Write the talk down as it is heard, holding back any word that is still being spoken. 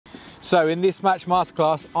So in this match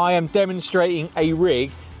masterclass, I am demonstrating a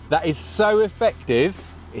rig that is so effective,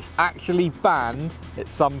 it's actually banned at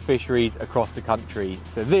some fisheries across the country.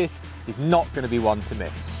 So this is not going to be one to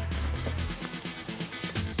miss.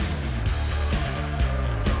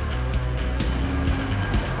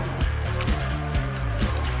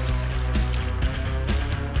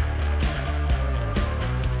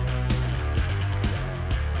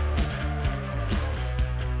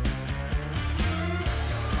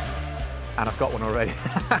 And I've got one already.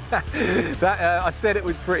 I said it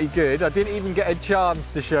was pretty good. I didn't even get a chance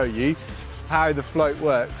to show you how the float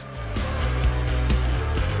works.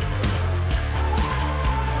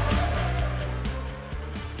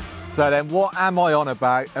 So then what am I on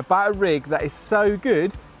about? About a rig that is so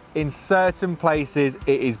good, in certain places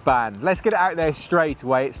it is banned. Let's get it out there straight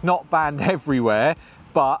away. It's not banned everywhere,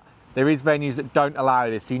 but there is venues that don't allow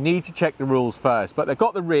this. So you need to check the rules first. But they've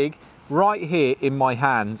got the rig right here in my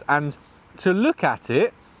hands, and to look at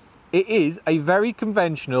it, it is a very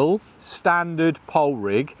conventional standard pole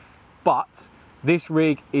rig, but this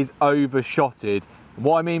rig is overshotted. And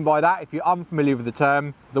what I mean by that, if you're unfamiliar with the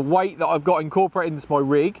term, the weight that I've got incorporated into my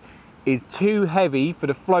rig is too heavy for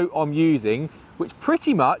the float I'm using, which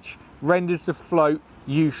pretty much renders the float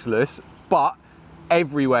useless. But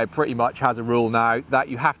everywhere pretty much has a rule now that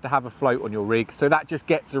you have to have a float on your rig, so that just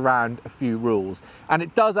gets around a few rules, and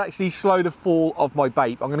it does actually slow the fall of my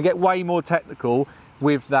bait. I'm going to get way more technical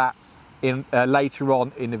with that in later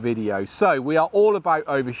on in the video. So we are all about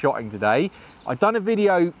overshotting today. I've done a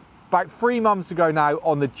video about 3 months ago now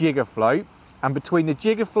on the jigger float, and between the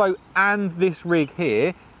jigger float and this rig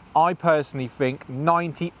here, I personally think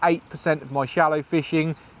 98% of my shallow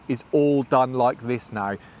fishing is all done like this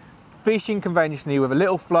now. Fishing conventionally with a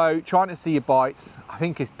little float, trying to see your bites, I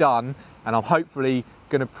think it's done, and I'm hopefully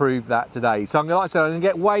going to prove that today. So like I said, I'm going to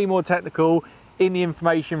get way more technical in the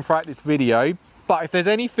information throughout this video, but if there's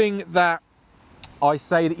anything that I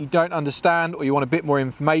say that you don't understand or you want a bit more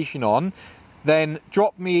information on, then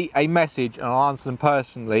drop me a message and I'll answer them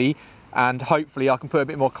personally, and hopefully I can put a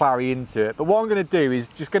bit more clarity into it. But what I'm going to do is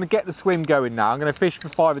just going to get the swim going now. I'm going to fish for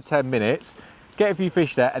 5 or 10 minutes, get a few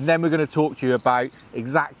fish there, and then we're going to talk to you about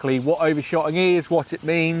exactly what overshotting is, what it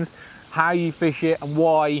means, how you fish it, and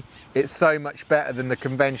why it's so much better than the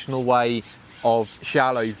conventional way of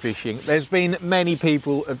shallow fishing. There's been many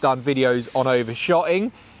people have done videos on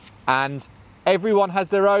overshotting, and everyone has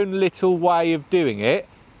their own little way of doing it.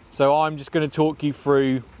 So I'm just going to talk you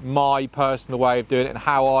through my personal way of doing it and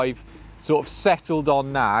how I've sort of settled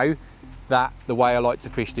on now that the way I like to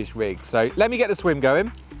fish this rig. So let me get the swim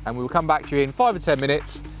going, and we'll come back to you in 5 or 10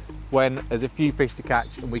 minutes when there's a few fish to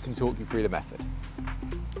catch and we can talk you through the method.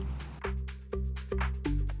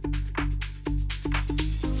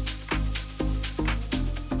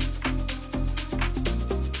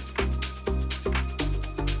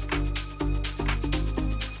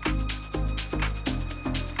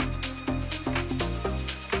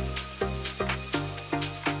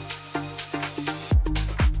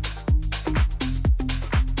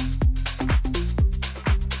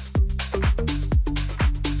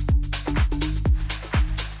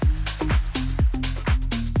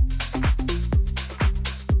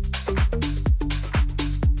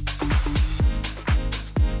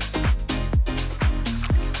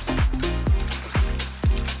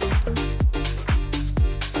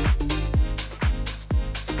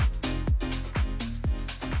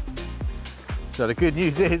 So the good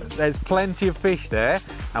news is there's plenty of fish there,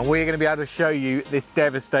 and we're going to be able to show you this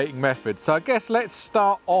devastating method. So I guess let's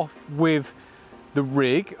start off with the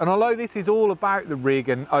rig. And although this is all about the rig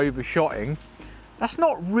and overshotting, that's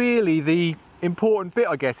not really the important bit,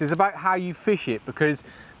 I guess. It's about how you fish it, because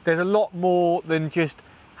there's a lot more than just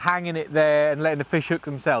hanging it there and letting the fish hook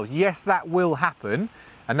themselves. Yes, that will happen,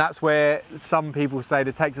 and that's where some people say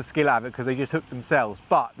it takes a skill out of it because they just hook themselves.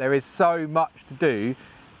 But there is so much to do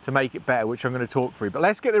to make it better, which I'm going to talk through. But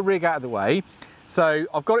let's get the rig out of the way. So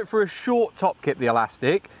I've got it for a short top kit, the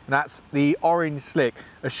elastic, and that's the orange slick.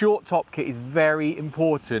 A short top kit is very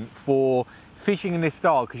important for fishing in this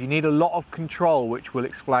style because you need a lot of control, which we'll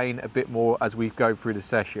explain a bit more as we go through the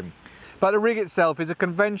session. But the rig itself is a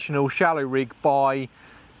conventional shallow rig by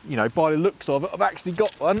the looks of it. I've actually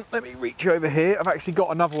got one. Let me reach over here. I've actually got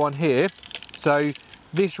another one here. So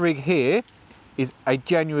this rig here is a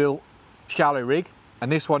genuine shallow rig,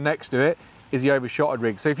 and this one next to it is the overshotted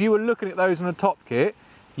rig. So if you were looking at those on a top kit,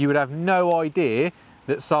 you would have no idea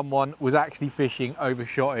that someone was actually fishing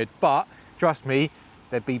overshotted. But trust me,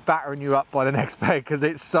 they'd be battering you up by the next peg because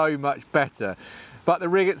it's so much better. But the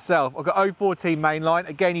rig itself, I've got 014 mainline.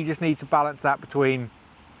 Again, you just need to balance that between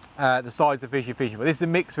the size of fish you're fishing for. This is a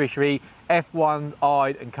mixed fishery, F1s,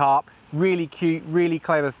 eyed and carp. Really cute, really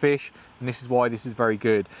clever fish, and this is why this is very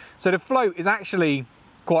good. So the float is actually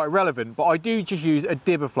quite irrelevant, but I do just use a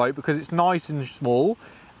dibber float because it's nice and small.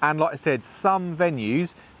 And like I said, some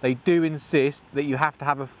venues, they do insist that you have to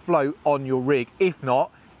have a float on your rig. If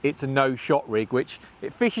not, it's a no-shot rig, which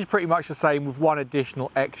it fishes pretty much the same with one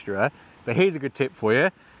additional extra. But here's a good tip for you.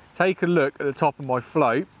 Take a look at the top of my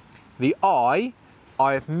float. The eye,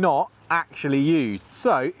 I have not actually used.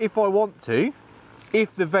 So if I want to,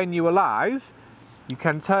 if the venue allows, you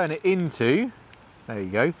can turn it into, there you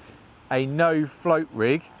go, a no float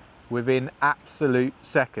rig within absolute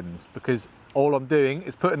seconds, because all I'm doing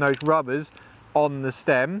is putting those rubbers on the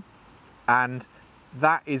stem, and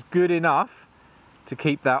that is good enough to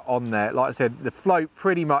keep that on there. Like I said, the float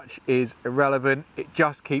pretty much is irrelevant. It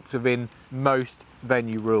just keeps within most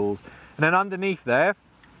venue rules. And then underneath there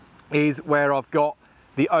is where I've got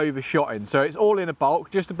the overshotting. So it's all in a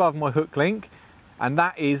bulk just above my hook link, and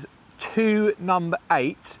that is 2 number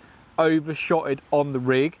 8s overshotted on the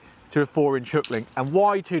rig to a 4-inch hook link. And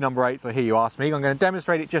why 2 number 8s, I hear you ask me. I'm going to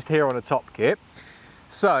demonstrate it just here on a top kit.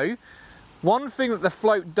 So one thing that the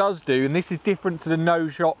float does do, and this is different to the no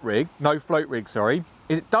float rig, sorry,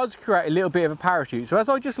 is it does create a little bit of a parachute. So as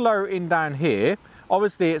I just lower it in down here,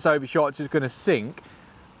 obviously it's overshot, so it's going to sink,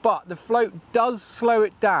 but the float does slow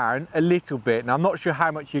it down a little bit. Now I'm not sure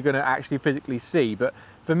how much you're going to actually physically see, but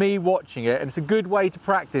for me watching it, and it's a good way to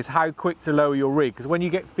practice how quick to lower your rig, because when you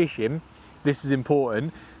get fishing, this is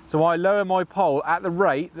important. So I lower my pole at the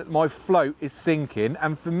rate that my float is sinking,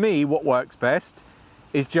 and for me what works best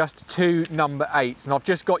is just 2 number 8s, and I've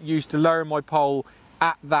just got used to lowering my pole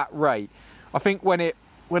at that rate. I think when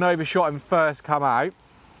overshotting first come out,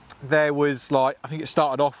 there was like, I think it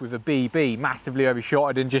started off with a BB, massively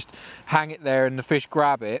overshotted, and just hang it there and the fish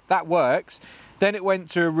grab it. That works. Then it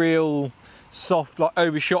went to a real soft, like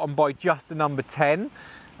overshotting by just a number 10,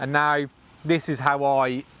 and now this is how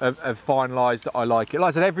I have finalised that I like it. Like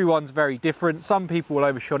I said, everyone's very different. Some people will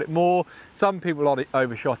overshot it more, some people will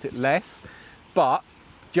overshot it less, but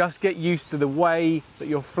just get used to the way that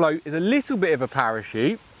your float is a little bit of a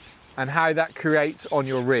parachute and how that creates on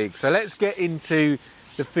your rig. So let's get into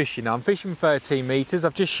the fishing. Now, I'm fishing 13 metres,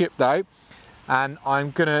 I've just shipped out, and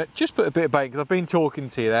I'm gonna just put a bit of bait because I've been talking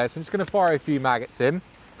to you there, so I'm just gonna fire a few maggots in.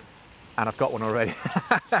 And I've got one already.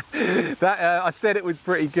 I said it was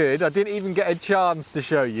pretty good. I didn't even get a chance to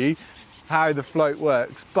show you how the float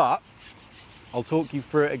works, but I'll talk you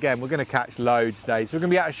through it again. We're going to catch loads today, so we're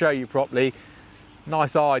going to be able to show you properly.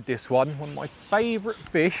 Nice eyed, this one of my favourite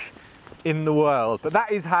fish in the world. But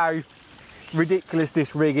that is how ridiculous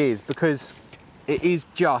this rig is, because it is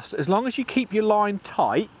just, as long as you keep your line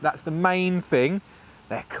tight, that's the main thing.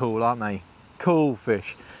 They're cool, aren't they? Cool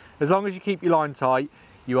fish. As long as you keep your line tight,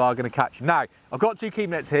 you are going to catch them. Now, I've got 2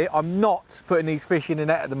 keep nets here. I'm not putting these fish in a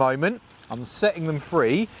net at the moment. I'm setting them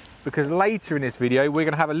free because later in this video, we're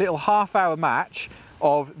going to have a little half-hour match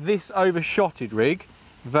of this overshotted rig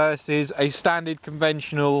versus a standard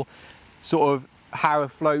conventional sort of how a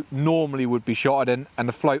float normally would be shotted, and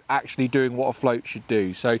the float actually doing what a float should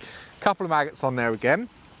do. So a couple of maggots on there again.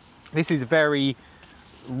 This is very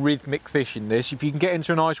rhythmic fishing, this. If you can get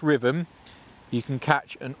into a nice rhythm, you can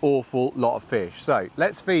catch an awful lot of fish. So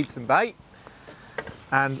let's feed some bait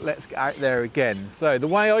and let's get out there again. So the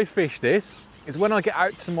way I fish this is when I get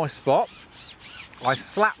out to my spot, I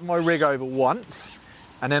slap my rig over once,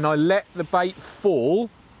 and then I let the bait fall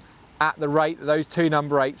at the rate that those 2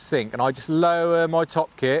 number 8s sink, and I just lower my top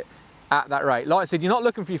kit at that rate. Like I said, you're not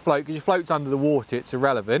looking for your float because your float's under the water, it's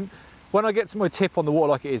irrelevant. When I get to my tip on the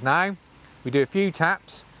water like it is now, we do a few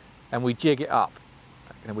taps and we jig it up.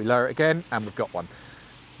 And we lower it again, and we've got one.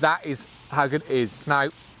 That is how good it is. Now,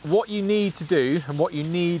 what you need to do and what you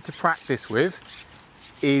need to practice with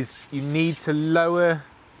is you need to lower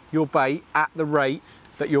your bait at the rate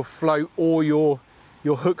that your float or your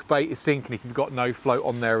hook bait is sinking if you've got no float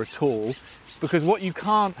on there at all. Because what you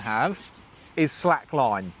can't have is slack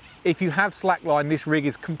line. If you have slack line, this rig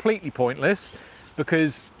is completely pointless,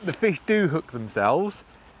 because the fish do hook themselves,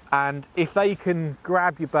 and if they can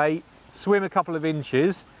grab your bait, swim a couple of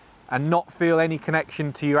inches and not feel any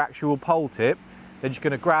connection to your actual pole tip, they're just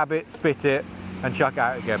going to grab it, spit it and chuck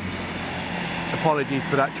out again. Apologies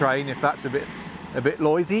for that train if that's a bit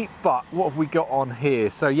noisy, but what have we got on here?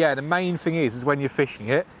 So yeah, the main thing is when you're fishing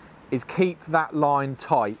it, is keep that line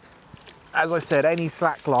tight. As I said, any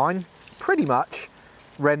slack line pretty much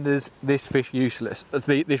renders this fish useless,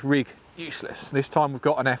 this rig useless. This time we've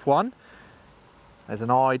got an F1. There's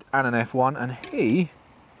an eyed and an F1, and he,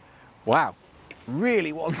 wow,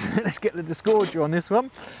 really wants it. Let's get the disgorger on this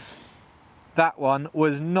one. that one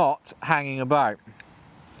was not hanging about.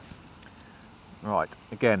 Right,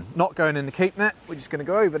 again, not going in the keep net, we're just going to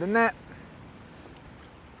go over the net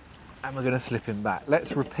and we're going to slip him back.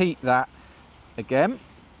 Let's repeat that again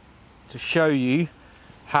to show you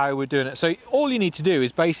how we're doing it. So all you need to do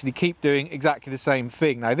is basically keep doing exactly the same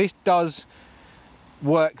thing. Now this does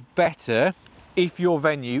work better if your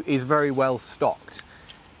venue is very well stocked.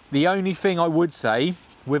 The only thing I would say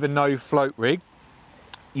with a no float rig,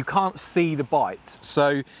 you can't see the bites.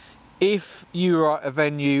 So if you are at a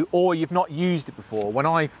venue or you've not used it before, when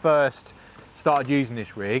I first started using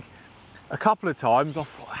this rig, a couple of times I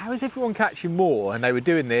thought, how is everyone catching more? And they were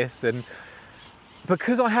doing this, and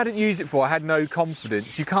because I hadn't used it before, I had no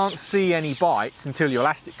confidence. You can't see any bites until your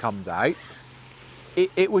elastic comes out.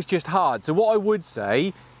 It was just hard. So what I would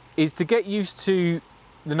say is to get used to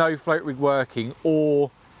the no float rig working or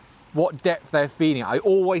what depth they're feeding at. I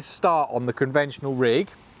always start on the conventional rig.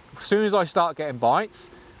 As soon as I start getting bites,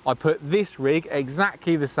 I put this rig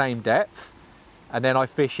exactly the same depth and then I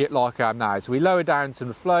fish it like I am now. So we lower down to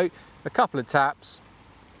the float, a couple of taps,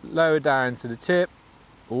 lower down to the tip.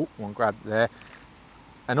 Oh, one grabbed there.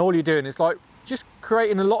 And all you're doing is like just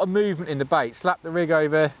creating a lot of movement in the bait. Slap the rig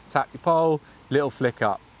over, tap your pole, little flick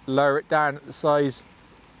up. Lower it down at the size,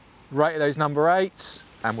 right at those number 8s,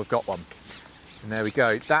 and we've got one. And there we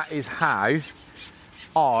go. That is how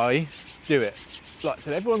I do it. Like I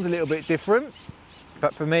said, everyone's a little bit different.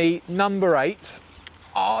 But for me, number 8s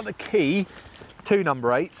are the key. 2 number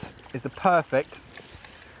 8s is the perfect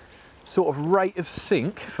sort of rate of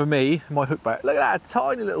sink for me, my hook bait. Look at that,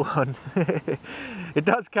 tiny little one. It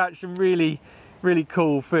does catch some really, really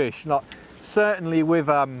cool fish. Like, certainly with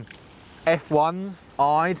F1s,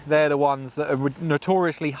 eyed, they're the ones that are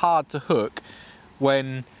notoriously hard to hook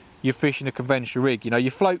when you're fishing a conventional rig. You know,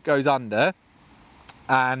 your float goes under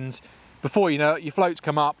and before you know it, your float's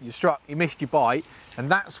come up, you struck, you missed your bite,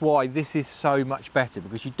 and that's why this is so much better,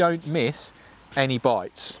 because you don't miss any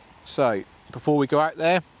bites. So before we go out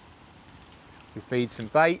there, we feed some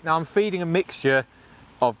bait. Now I'm feeding a mixture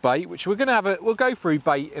of bait, which we're gonna have we'll go through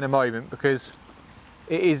bait in a moment because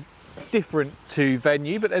it is different to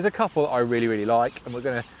venue, but there's a couple that I really, really like, and we're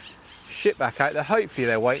gonna ship back out there. Hopefully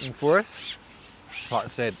they're waiting for us. Like I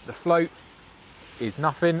said, the float is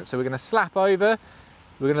nothing, so we're gonna slap over.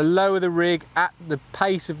 We're going to lower the rig at the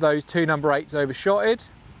pace of those 2 number 8s overshotted.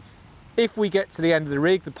 If we get to the end of the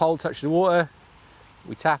rig, the pole touches the water,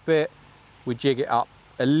 we tap it, we jig it up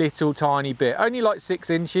a little tiny bit, only like 6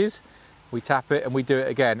 inches. We tap it and we do it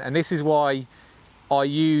again. And this is why I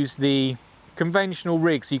use the conventional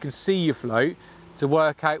rig, so you can see your float, to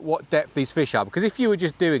work out what depth these fish are. Because if you were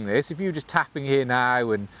just doing this, if you were just tapping here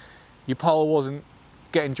now and your pole wasn't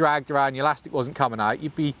getting dragged around, your elastic wasn't coming out,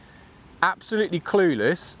 you'd be absolutely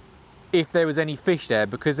clueless if there was any fish there,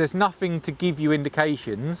 because there's nothing to give you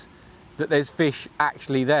indications that there's fish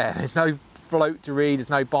actually there. There's no float to read,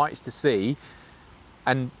 there's no bites to see,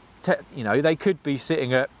 and you know, they could be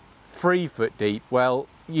sitting at 3 foot deep. Well,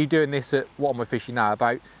 you doing this at, what am I fishing now,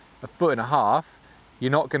 about 1.5 feet,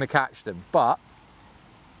 you're not going to catch them. But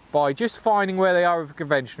by just finding where they are with a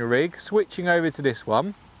conventional rig, switching over to this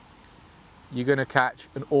one, you're going to catch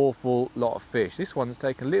an awful lot of fish. This one's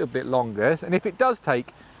taken a little bit longer, and if it does take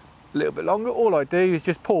a little bit longer, all I do is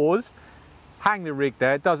just pause, hang the rig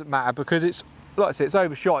there. It doesn't matter, because it's, like I said, it's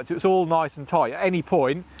overshot, so it's all nice and tight. At any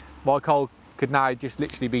point my pole could now just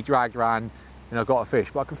literally be dragged around and I've got a fish.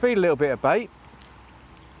 But I can feed a little bit of bait,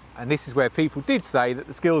 and this is where people did say that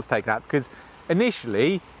the skill's taken out, because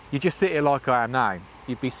initially you just sit here like I am now.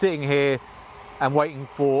 You'd be sitting here and waiting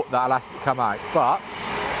for that elastic to come out. But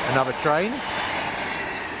another train,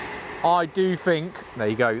 I do think, there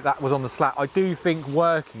you go, that was on the slap. I do think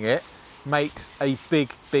working it makes a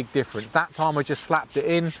big difference. That time I just slapped it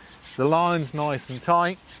in, the line's nice and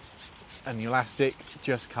tight, and the elastic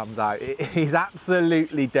just comes out. It is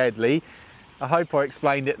absolutely deadly. I hope I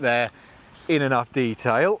explained it there in enough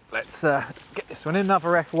detail. Let's get this one in, another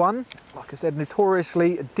F1. Like I said,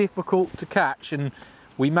 notoriously difficult to catch, and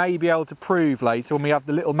we may be able to prove later when we have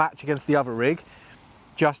the little match against the other rig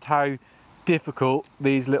just how difficult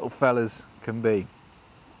these little fellas can be.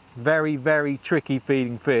 Very tricky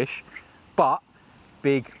feeding fish, but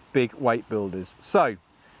big weight builders. So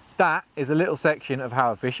that is a little section of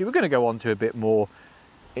how I fish. We're going to go on to a bit more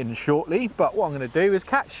in shortly, but what I'm going to do is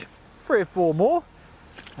catch 3 or 4 more,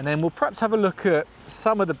 and then we'll perhaps have a look at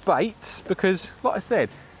some of the baits, because like I said,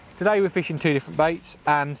 today we're fishing 2 different baits,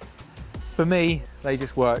 and for me they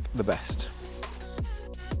just work the best.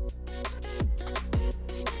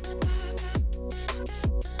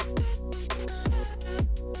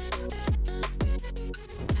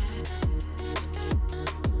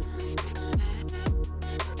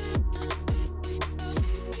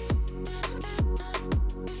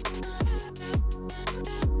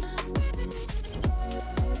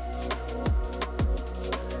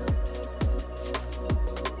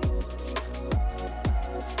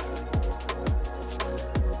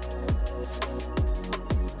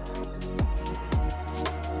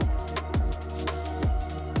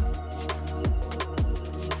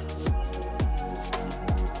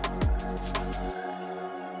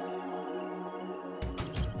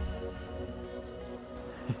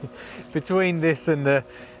 between this and the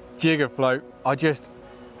jigger float, I just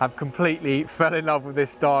have completely fell in love with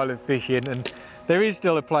this style of fishing. And there is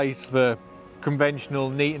still a place for conventional,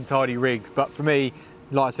 neat and tidy rigs, but for me,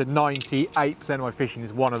 like I said, 98% of my fishing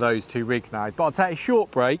is one of those two rigs now. But I'll take a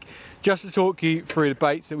short break just to talk you through the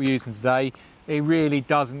baits that we're using today. It really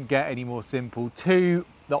doesn't get any more simple. Two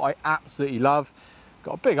that I absolutely love.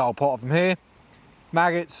 Got a big old pot of them here.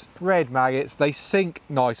 Maggots, red maggots. They sink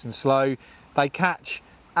nice and slow. They catch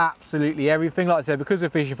absolutely everything. Like I said, because we're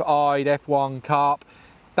fishing for eyed, F1, carp,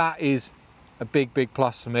 that is a big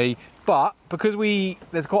plus for me. But because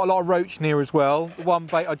there's quite a lot of roach near as well, the one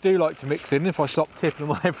bait I do like to mix in, if I stop tipping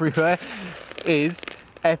them everywhere, is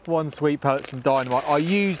F1 sweet pellets from Dynamite. I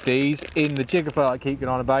use these in the jigger float I keep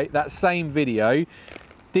going on about, that same video.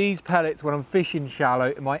 These pellets, when I'm fishing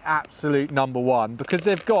shallow, are my absolute #1 because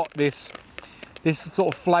they've got this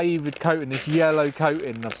sort of flavoured coating, this yellow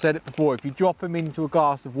coating. And I've said it before, if you drop them into a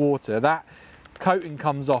glass of water, that coating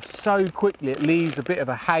comes off so quickly, it leaves a bit of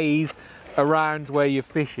a haze around where you're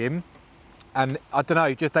fishing. And I don't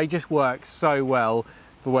know, they just work so well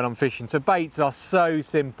for when I'm fishing. So baits are so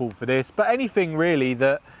simple for this, but anything really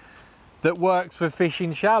that works for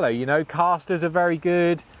fishing shallow, you know, casters are very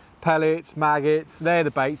good, pellets, maggots, they're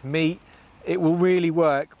the baits, meat, it will really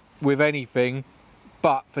work with anything.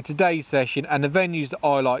 But for today's session and the venues that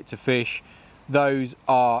I like to fish, those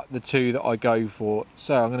are the two that I go for.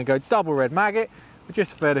 So I'm going to go double red maggot. We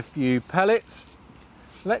just fed a few pellets.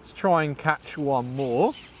 Let's try and catch one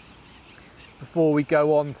more before we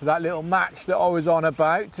go on to that little match that I was on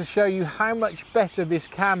about, to show you how much better this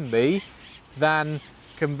can be than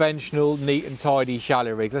conventional neat and tidy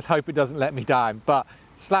shallow rigs. Let's hope it doesn't let me down. But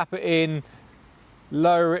slap it in,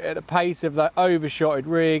 lower it at the pace of that overshotted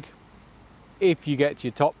rig. If you get to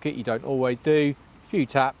your top kit, you don't always do, a few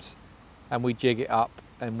taps and we jig it up,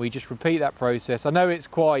 and we just repeat that process. I know it's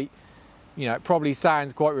quite, you know, it probably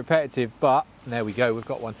sounds quite repetitive, but there we go, we've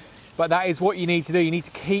got one. But that is what you need to do. You need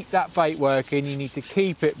to keep that bait working, you need to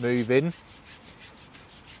keep it moving,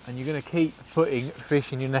 and you're going to keep putting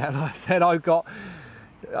fish in your net. Like I said, I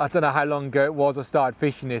don't know how long ago it was I started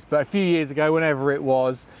fishing this, but a few years ago, whenever it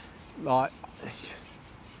was, like,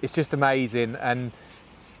 it's just amazing. And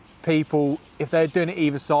people, if they're doing it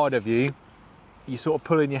either side of you, you're sort of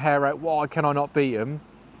pulling your hair out, why can I not beat them?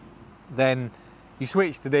 Then you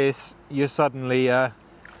switch to this, you're suddenly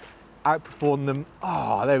outperform them.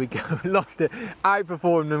 Oh, there we go, lost it.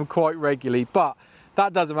 Outperform them quite regularly, but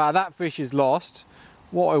that doesn't matter, that fish is lost.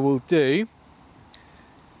 What I will do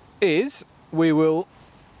is we will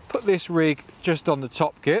put this rig just on the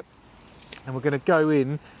top kit, and we're going to go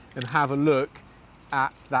in and have a look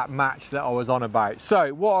at that match that I was on about.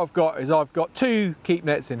 So what I've got is I've got two keep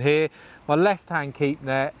nets in here. My left hand keep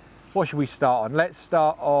net, what should we start on? Let's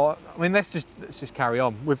start on, I mean, let's just carry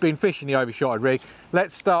on. We've been fishing the overshotted rig.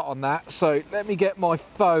 Let's start on that. So let me get my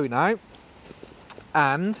phone out,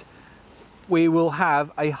 and we will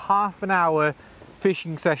have a half an hour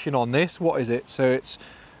fishing session on this. What is it? So it's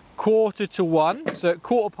 1:45. So at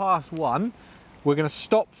 1:15, we're going to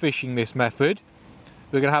stop fishing this method.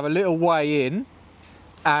 We're going to have a little weigh in,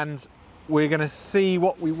 and we're going to see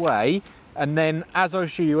what we weigh. And then, as I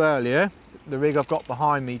showed you earlier, the rig I've got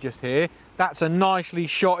behind me just here, that's a nicely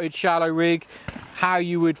shotted shallow rig, how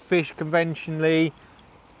you would fish conventionally.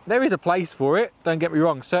 There is a place for it, don't get me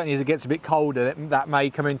wrong. Certainly as it gets a bit colder, that may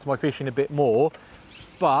come into my fishing a bit more,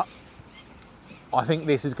 but I think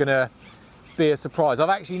this is going to be a surprise. I've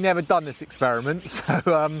actually never done this experiment,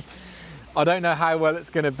 so I don't know how well it's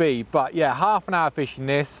going to be. But yeah, half an hour fishing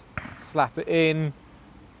this, slap it in,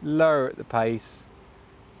 lower at the pace,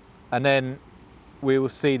 and then we will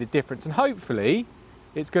see the difference. And hopefully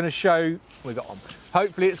it's going to show,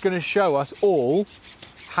 hopefully it's going to show us all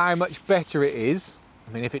how much better it is.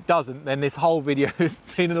 I mean, if it doesn't, then this whole video has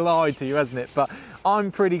been a lie to you, hasn't it? But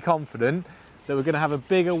I'm pretty confident that we're going to have a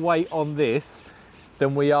bigger weight on this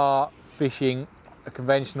than we are fishing a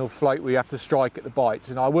conventional float where you have to strike at the bites.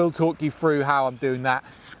 And I will talk you through how I'm doing that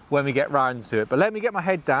when we get round to it. But let me get my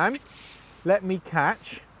head down. Let me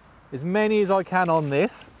catch as many as I can on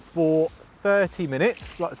this for 30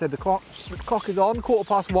 minutes. Like I said, the clock is on.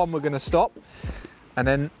 1:15 we're going to stop, and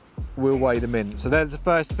then we'll weigh them in. So there's the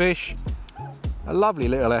first fish, a lovely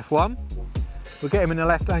little F1. We'll get him in the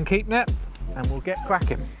left hand keep net and we'll get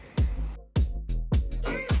cracking.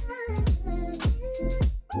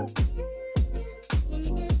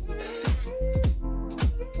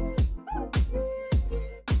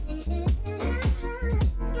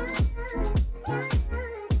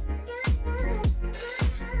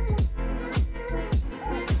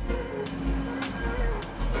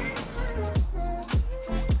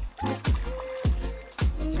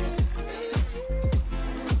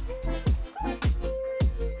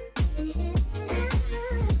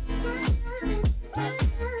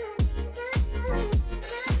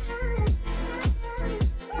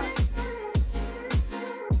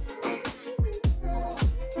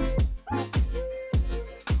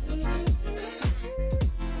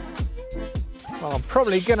 Well, I'm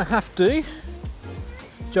probably gonna have to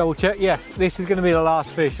double check. Yes, this is gonna be the last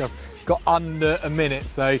fish. I've got under a minute,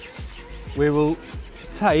 so we will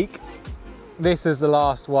take this as the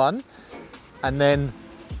last one, and then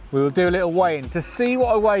we will do a little weigh-in to see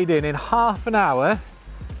what I weighed in half an hour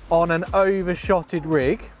on an overshotted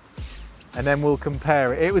rig, and then we'll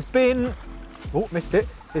compare it. It was been, oh, missed it.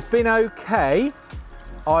 It's been okay.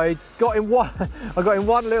 I got in one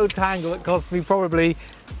little tangle that cost me probably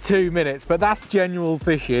 2 minutes, but that's general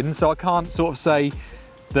fishing, so I can't sort of say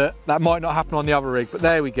that might not happen on the other rig. But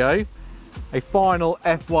there we go, a final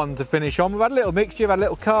F1 to finish on. We've had a little mixture, we've had a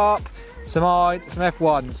little carp, some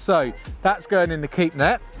F1s, so that's going in the keep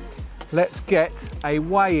net. Let's get a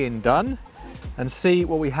weigh-in done and see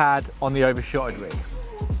what we had on the overshotted rig.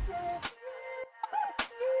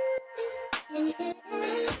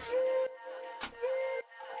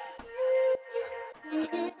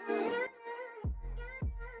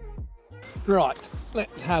 Right,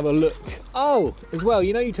 let's have a look. Oh, as well,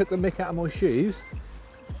 you know, you took the mick out of my shoes.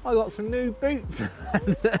 I got some new boots.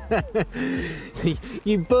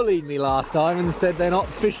 You bullied me last time and said they're not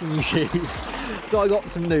fishing shoes. So I got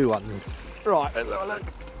some new ones. Right, let's have a look.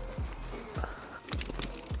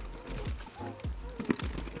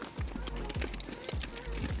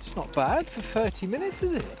 It's not bad for 30 minutes,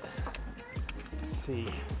 is it? Let's see.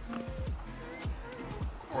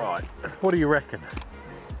 Right, what do you reckon?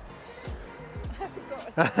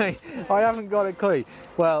 I haven't got a clue.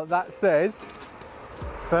 Well, that says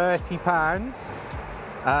 30 pounds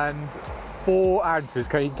and 4 ounces.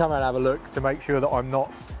 Okay, you can come out and have a look to make sure that I'm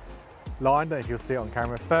not lying. I don't know if you'll see it on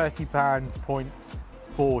camera. 30 pounds,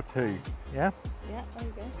 0.42. Yeah? Yeah, there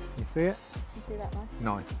you go. You see it? You see that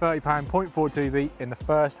now? Nice. 30 pound, 0.42 beat in the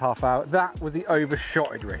first half hour. That was the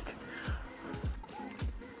overshotted rig.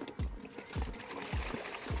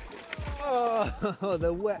 Oh,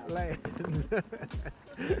 the wetlands.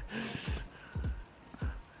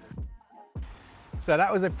 So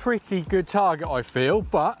that was a pretty good target, I feel,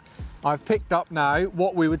 but I've picked up now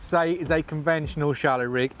what we would say is a conventional shallow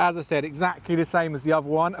rig. As I said, exactly the same as the other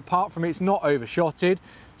one, apart from it's not overshotted.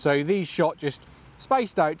 So these shot just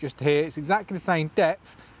spaced out just here. It's exactly the same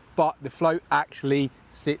depth, but the float actually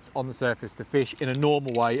sits on the surface to fish in a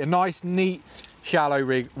normal way. A nice, neat, shallow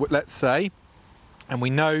rig, let's say, and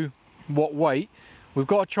we know what weight we've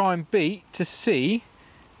got to try and beat to see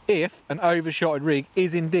if an overshotted rig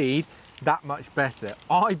is indeed that much better.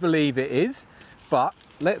 I believe it is, but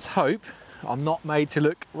let's hope I'm not made to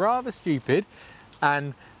look rather stupid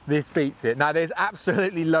and this beats it. Now there's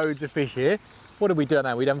absolutely loads of fish here. What have we done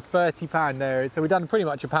now? We've done 30 pound there, so we've done pretty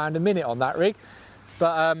much £1 a minute on that rig.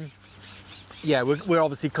 But yeah, we're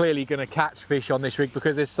obviously clearly going to catch fish on this rig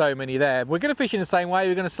because there's so many there. We're going to fish in the same way.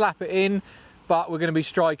 We're going to slap it in, but we're going to be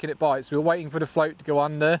striking at bites. We're waiting for the float to go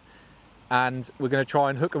under, and we're going to try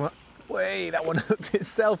and hook them up. Wait, that one hooked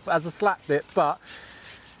itself as I slapped it, but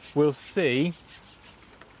we'll see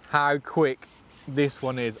how quick this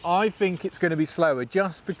one is. I think it's going to be slower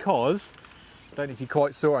just because, I don't know if you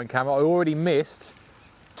quite saw it on camera, I already missed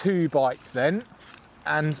 2 bites then,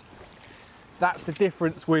 and that's the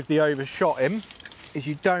difference with the overshot him, is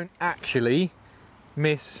you don't actually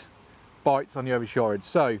miss bites on the overshotted.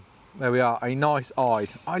 So there we are, a nice eyed.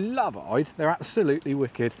 I love eyed, they're absolutely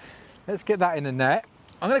wicked. Let's get that in the net.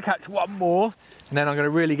 I'm going to catch one more and then I'm going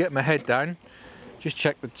to really get my head down. Just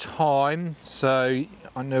check the time so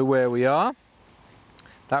I know where we are.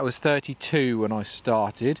 That was 32 when I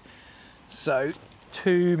started. So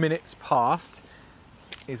 2 minutes past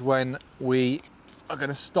is when we are going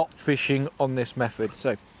to stop fishing on this method.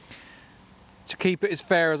 So to keep it as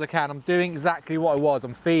fair as I can, I'm doing exactly what I was.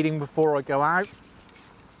 I'm feeding before I go out.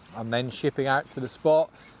 I'm then shipping out to the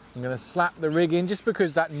spot. I'm going to slap the rig in just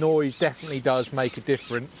because that noise definitely does make a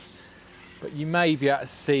difference. But you may be able to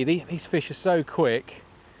see, these fish are so quick.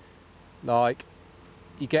 Like,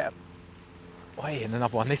 you get, wait, and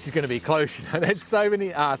another one. This is going to be close, you know. There's so many,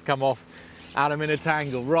 it's come off, and I'm in a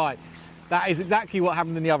tangle. Right, that is exactly what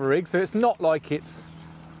happened in the other rig. So it's not like it's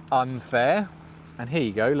unfair. And here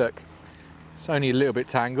you go, look. It's only a little bit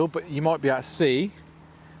tangled, but you might be able to see.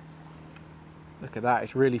 Look at that,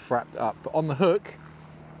 it's really frapped up. But on the hook,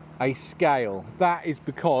 a scale. That is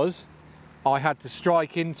because I had to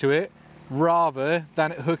strike into it rather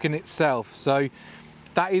than it hooking itself. So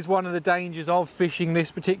that is one of the dangers of fishing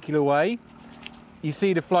this particular way. You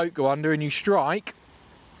see the float go under and you strike,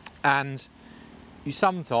 and you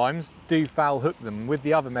sometimes do foul hook them. With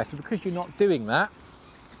the other method, because you're not doing that,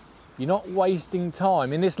 you're not wasting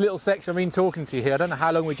time. In this little section I've been talking to you here, I don't know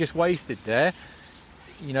how long we just wasted there.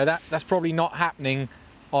 You know, that's probably not happening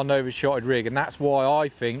on overshotted rig, and that's why I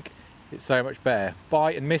think it's so much better.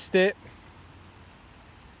 Bite and missed it.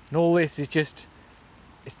 And all this is just,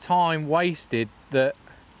 it's time wasted that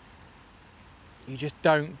you just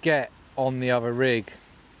don't get on the other rig.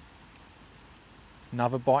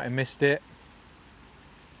 Another bite and missed it.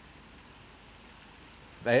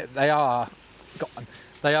 They are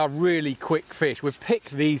really quick fish. We've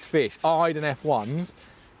picked these fish, Ide and F1s,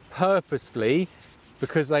 purposefully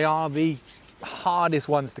because they are the hardest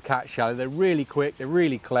ones to catch shallow. They're really quick, they're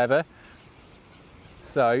really clever.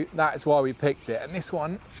 So that's why we picked it. And this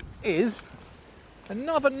one is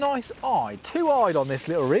another nice Ide. 2 Ide on this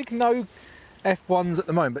little rig, no F1s at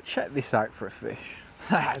the moment, but check this out for a fish.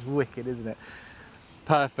 That's wicked, isn't it?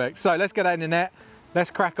 Perfect. So let's get out in the net.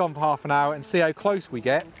 Let's crack on for half an hour and see how close we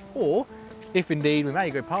get, or if indeed we may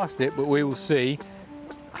go past it, but we will see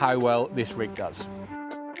how well this rig does.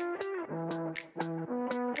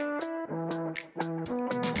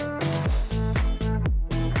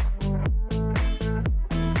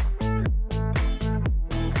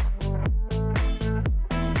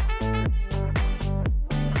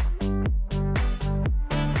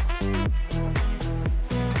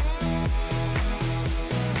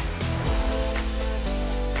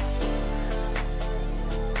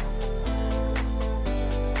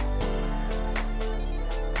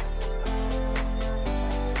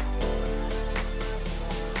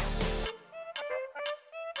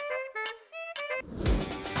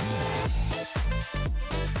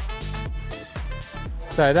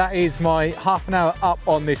 So that is my half an hour up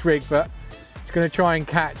on this rig, but it's going to try and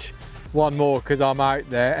catch one more because I'm out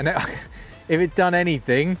there. And if it's done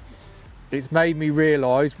anything, it's made me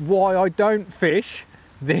realise why I don't fish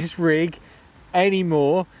this rig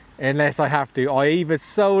anymore unless I have to. I either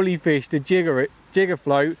solely fish the jigger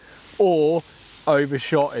float or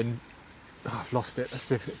overshotting. Oh, I've lost it.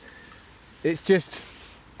 It's just,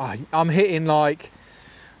 I'm hitting like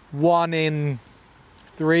 1 in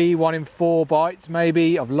 3, 1 in 4 bites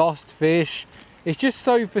maybe. I've lost fish. It's just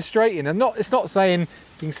so frustrating. And it's not saying, you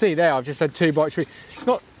can see there, I've just had 2 bites. It's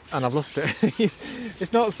not, and I've lost it.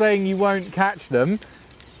 It's not saying you won't catch them,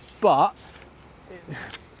 but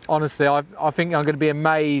honestly, I think I'm going to be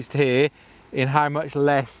amazed here in how much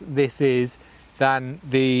less this is than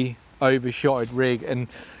the overshotted rig. And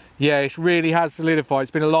yeah, it really has solidified.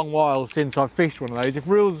 It's been a long while since I've fished one of those. If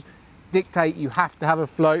rules dictate you have to have a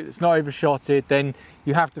float that's not overshotted, then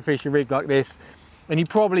you have to fish a rig like this. And you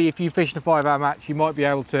probably, if you fish a 5-hour match, you might be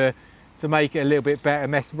able to make it a little bit better,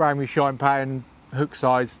 mess around with shine pattern, hook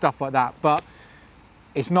size, stuff like that. But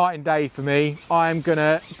it's night and day for me. I'm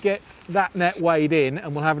gonna get that net weighed in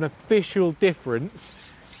and we'll have an official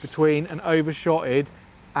difference between an overshotted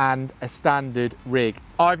and a standard rig.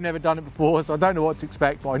 I've never done it before, so I don't know what to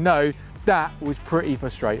expect, but I know that was pretty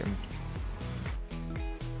frustrating.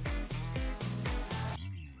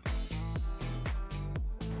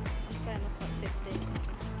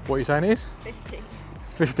 What you're saying is? 15.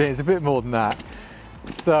 15, it's a bit more than that.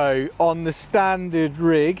 So on the standard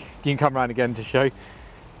rig, you can come around again to show,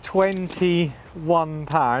 21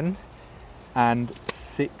 pound and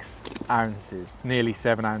 6 ounces, nearly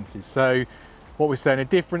 7 ounces. So what we're saying, a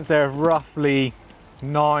difference there of roughly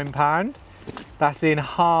 9 pound. That's in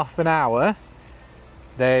half an hour.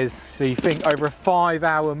 So you think over a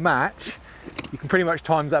 5-hour match, you can pretty much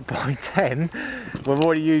times that by 10. We've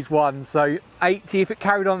already used 1, so 80, if it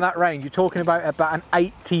carried on that range, you're talking about an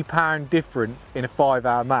 80 pound difference in a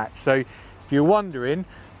 5-hour match. So if you're wondering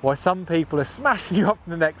why some people are smashing you up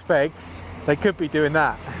from the next peg, they could be doing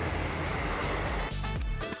that.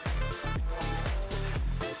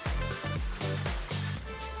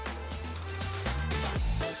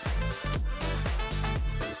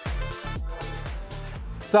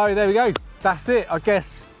 So there we go, that's it. I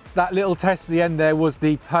guess that little test at the end there was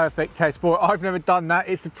the perfect test for it. I've never done that.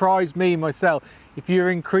 It surprised me myself. If you're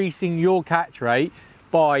increasing your catch rate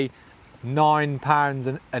by 9 pounds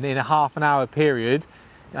and in a half an hour period,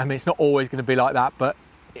 I mean, it's not always going to be like that, but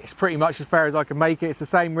it's pretty much as fair as I can make it. It's the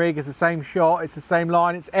same rig, it's the same shot, it's the same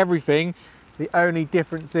line, it's everything. The only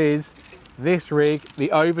difference is this rig, the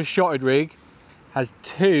overshotted rig, has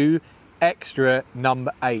 2 extra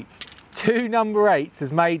number 8s. 2 number 8s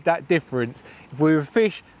has made that difference. If we were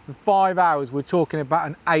fish for 5 hours, we're talking about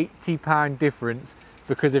an 80 pound difference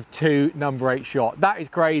because of 2 number 8 shot. That is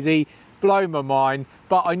crazy, blown my mind,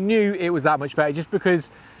 but I knew it was that much better just because,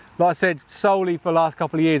 like I said, solely for the last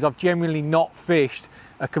couple of years, I've genuinely not fished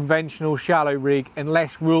a conventional shallow rig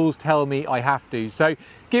unless rules tell me I have to. So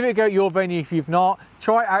give it a go at your venue if you've not.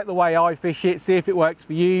 Try it out the way I fish it, see if it works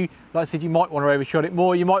for you. Like I said, you might want to overshot it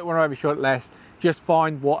more, you might want to overshot it less. Just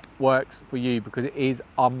find what works for you because it is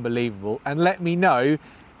unbelievable. And let me know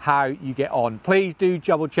how you get on. Please do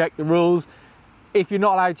double check the rules. If you're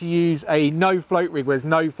not allowed to use a no float rig where there's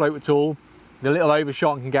no float at all, the little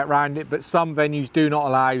overshotting can get around it, but some venues do not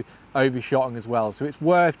allow overshotting as well. So it's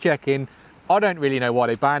worth checking. I don't really know why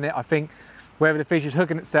they ban it. I think whether the fish is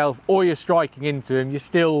hooking itself or you're striking into him, you're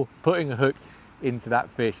still putting a hook into that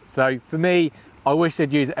fish. So for me, I wish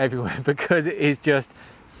they'd use it everywhere because it is just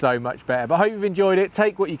so much better. But I hope you've enjoyed it.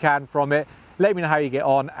 Take what you can from it. Let me know how you get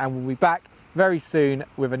on, and we'll be back very soon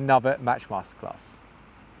with another Match Masterclass.